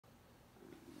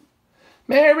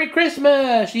Merry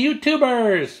Christmas,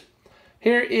 YouTubers!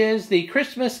 Here is the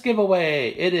Christmas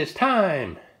giveaway. It is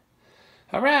time.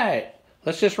 All right,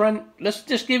 let's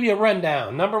just give you a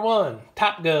rundown. Number 1,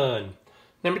 Top Gun.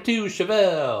 Number 2,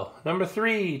 Chevelle. Number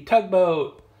 3,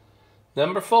 Tugboat.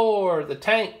 Number 4, the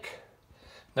Tank.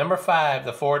 Number 5,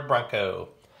 the Ford Bronco.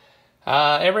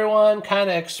 Everyone kind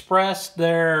of expressed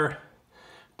their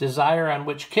desire on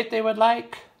which kit they would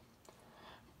like.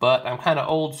 But I'm kind of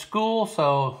old school,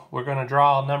 so we're going to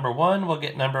draw number 1. We'll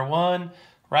get number 1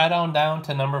 right on down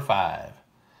to number 5.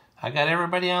 I got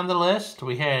everybody on the list.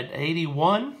 We had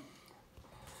 81.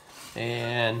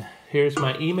 And here's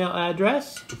my email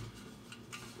address.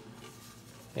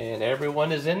 And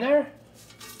everyone is in there.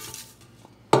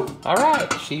 All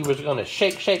right, she was going to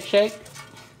shake, shake, shake.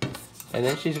 And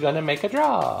then she's going to make a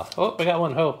draw. Oh, we got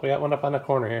one. Oh, we got one up on the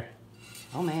corner here.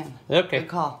 Oh, man. Okay. Good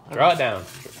call. Draw it down.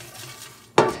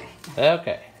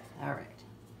 Okay. All right.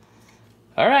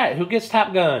 All right, who gets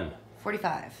Top Gun?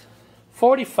 45.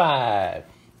 45.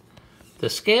 The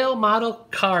scale model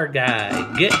car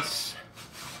guy gets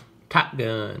Top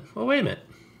Gun. Oh, wait a minute.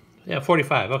 Yeah,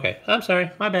 45. Okay, I'm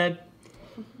sorry. My bad.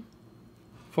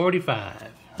 45.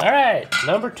 All right,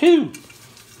 number 2.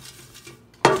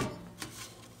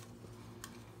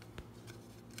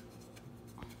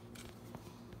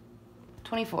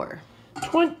 $24.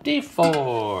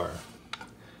 24.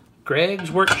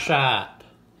 Greg's Workshop.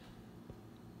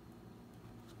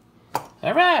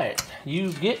 All right,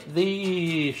 you get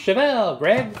the Chevelle,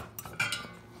 Greg.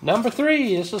 Number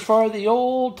 3, this is for the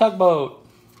old tugboat.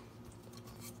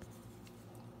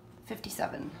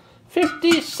 57.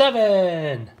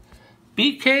 57.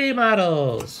 BK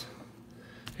Models.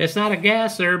 It's not a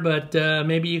gasser, but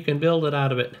maybe you can build it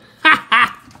out of it.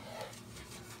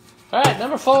 All right,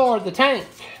 number 4, the Tank.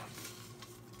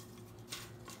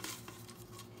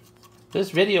 This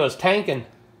video is tanking.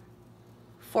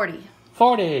 40.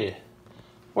 40.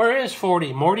 Where is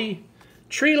 40, Morty?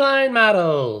 Treeline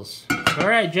Models. All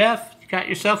right, Jeff, you got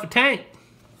yourself a tank.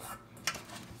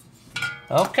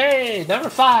 Okay, number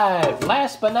 5.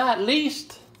 Last but not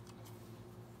least.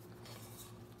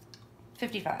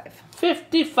 55.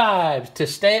 55 to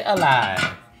stay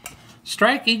alive.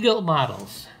 Strike Eagle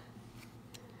Models.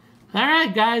 All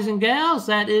right, guys and gals,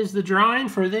 that is the drawing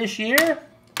for this year.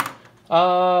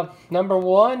 Number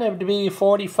 1, it would be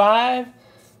 45.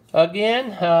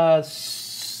 Again,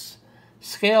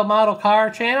 scale model car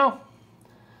channel.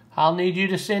 I'll need you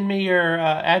to send me your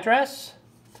address.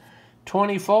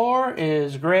 24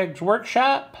 is Greg's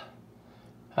Workshop.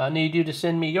 I'll need you to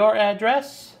send me your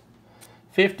address.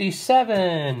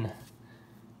 57,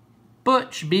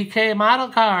 Butch BK Model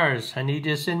Cars. I need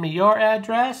you to send me your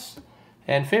address.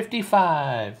 And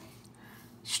 55,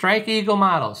 Strike Eagle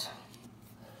Models.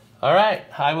 All right,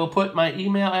 I will put my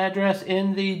email address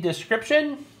in the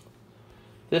description.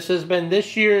 This has been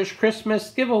this year's Christmas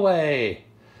giveaway.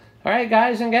 All right,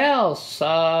 guys and gals,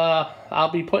 I'll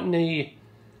be putting the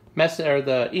message or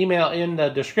the email in the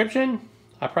description.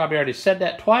 I probably already said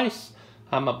that twice.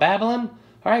 I'm a babbling.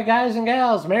 All right, guys and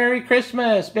gals, Merry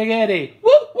Christmas, Big Eddie. Woo!